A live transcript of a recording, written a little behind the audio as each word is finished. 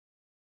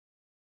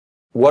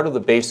what are the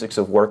basics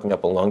of working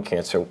up a lung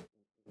cancer?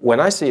 When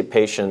I see a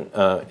patient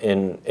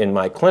in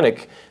my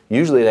clinic,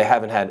 usually they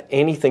haven't had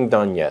anything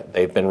done yet.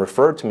 They've been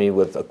referred to me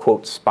with a,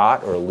 quote,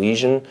 spot or a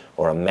lesion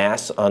or a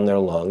mass on their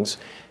lungs.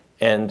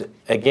 And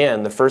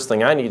again, the first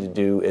thing I need to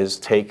do is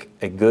take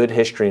a good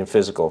history and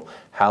physical.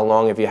 How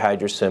long have you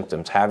had your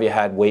symptoms? Have you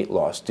had weight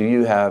loss? Do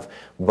you have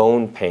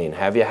bone pain?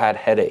 Have you had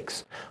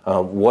headaches?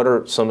 What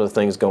are some of the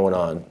things going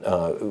on?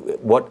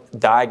 What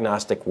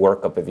diagnostic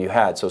workup have you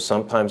had? So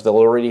sometimes they'll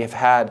already have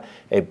had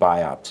a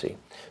biopsy.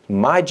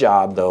 My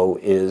job, though,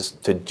 is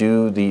to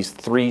do these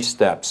 3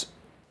 steps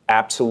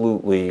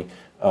absolutely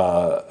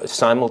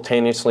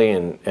simultaneously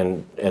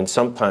and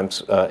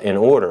sometimes in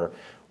order.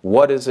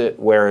 What is it,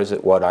 where is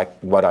it, what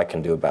I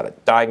can do about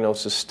it.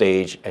 Diagnosis,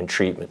 stage, and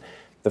treatment.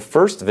 The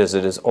first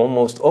visit is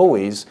almost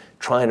always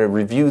trying to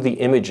review the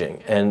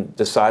imaging and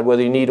decide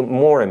whether you need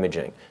more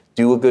imaging.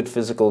 Do a good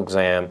physical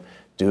exam,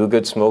 do a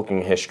good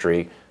smoking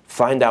history,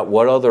 find out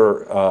what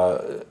other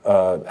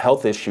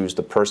health issues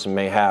the person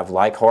may have,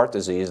 like heart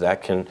disease,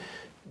 that can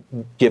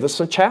give us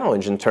a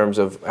challenge in terms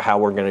of how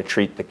we're going to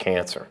treat the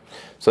cancer.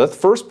 So that's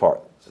the first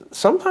part.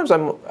 Sometimes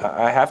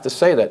I have to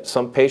say that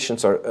some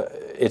patients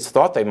it's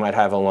thought they might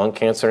have a lung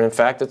cancer, and in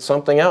fact it's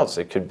something else.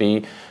 It could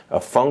be a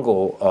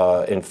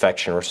fungal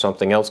infection or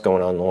something else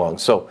going on in the lung.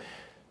 So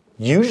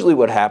usually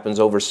what happens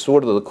over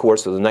sort of the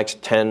course of the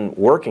next 10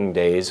 working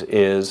days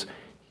is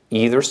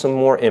either some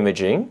more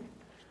imaging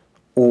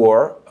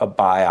or a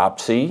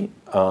biopsy,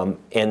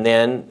 and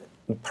then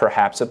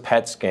perhaps a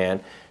PET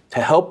scan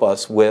to help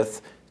us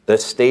with the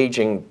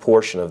staging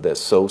portion of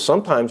this. So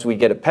sometimes we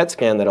get a PET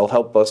scan that'll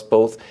help us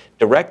both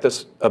direct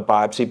a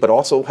biopsy, but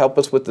also help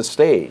us with the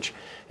stage.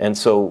 And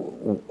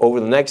so over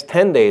the next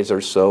 10 days or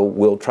so,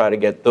 we'll try to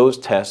get those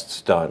tests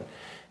done.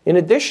 In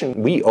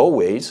addition, we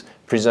always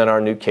present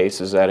our new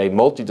cases at a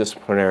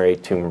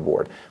multidisciplinary tumor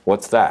board.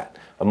 What's that?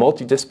 A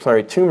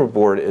multidisciplinary tumor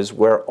board is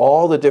where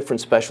all the different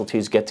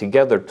specialties get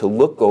together to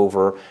look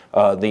over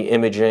the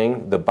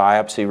imaging, the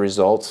biopsy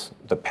results,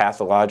 the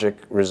pathologic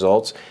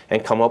results,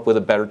 and come up with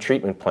a better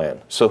treatment plan.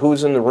 So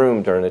who's in the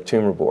room during the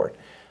tumor board?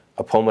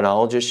 A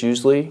pulmonologist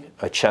usually,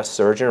 a chest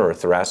surgeon or a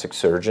thoracic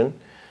surgeon,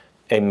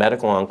 a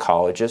medical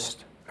oncologist,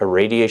 a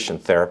radiation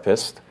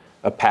therapist,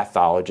 a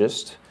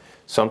pathologist.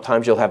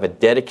 Sometimes you'll have a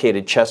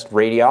dedicated chest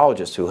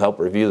radiologist who help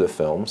review the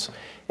films.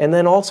 And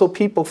then also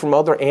people from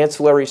other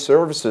ancillary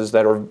services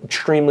that are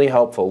extremely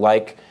helpful,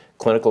 like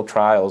clinical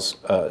trials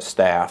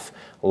staff,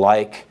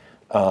 like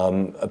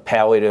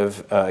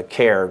palliative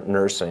care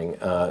nursing.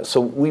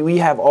 So we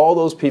have all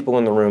those people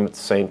in the room at the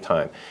same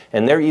time.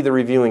 And they're either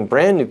reviewing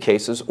brand new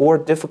cases or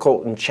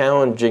difficult and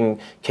challenging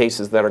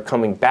cases that are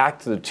coming back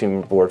to the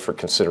tumor board for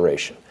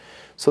consideration.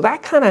 So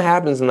that kind of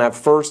happens in that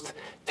first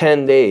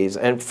 10 days.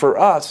 And for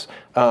us,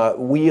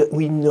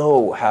 we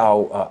know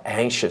how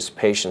anxious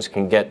patients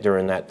can get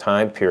during that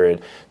time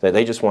period, that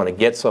they just want to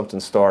get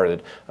something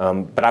started.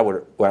 But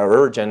what I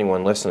urge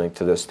anyone listening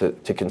to this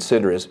to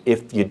consider is,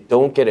 if you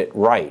don't get it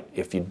right,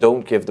 if you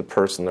don't give the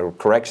person the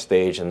correct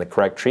stage and the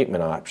correct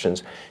treatment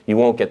options, you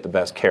won't get the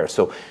best care.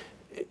 So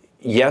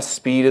yes,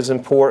 speed is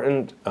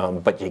important,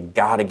 but you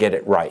got to get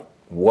it right.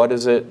 What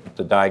is it,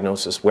 the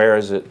diagnosis, where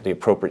is it, the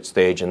appropriate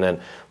stage, and then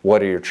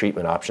what are your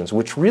treatment options,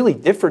 which really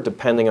differ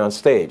depending on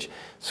stage.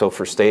 So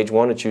for stage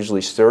 1, it's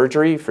usually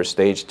surgery. For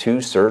stage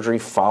 2, surgery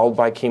followed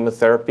by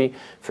chemotherapy.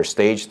 For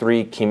stage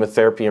 3,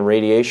 chemotherapy and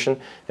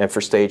radiation. And for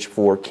stage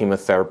 4,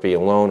 chemotherapy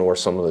alone or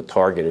some of the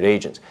targeted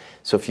agents.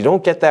 So if you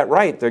don't get that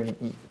right,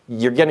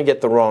 you're going to get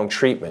the wrong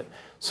treatment.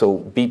 So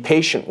be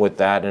patient with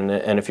that,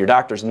 and if your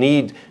doctors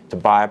need to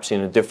biopsy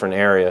in a different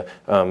area,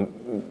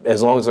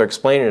 as long as they're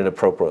explaining it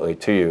appropriately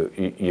to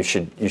you, you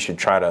should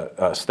try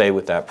to stay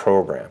with that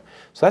program.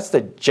 So that's the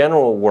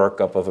general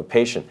workup of a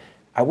patient.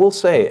 I will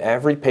say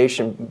every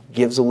patient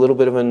gives a little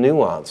bit of a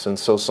nuance, and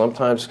so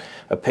sometimes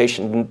a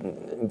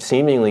patient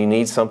seemingly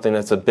needs something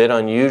that's a bit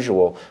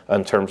unusual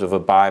in terms of a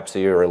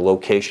biopsy or a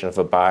location of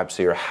a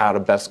biopsy or how to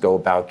best go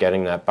about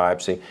getting that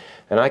biopsy.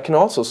 And I can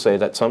also say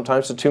that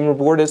sometimes the tumor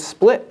board is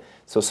split.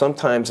 So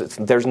sometimes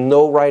there's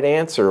no right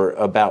answer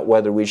about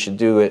whether we should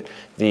do it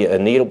via a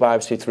needle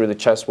biopsy through the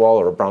chest wall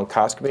or a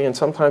bronchoscopy, and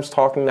sometimes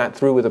talking that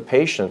through with a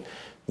patient,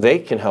 they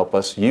can help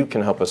us, you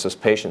can help us as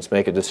patients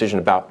make a decision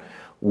about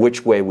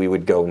which way we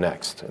would go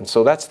next. And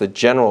so that's the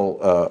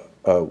general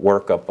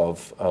workup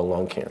of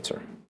lung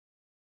cancer.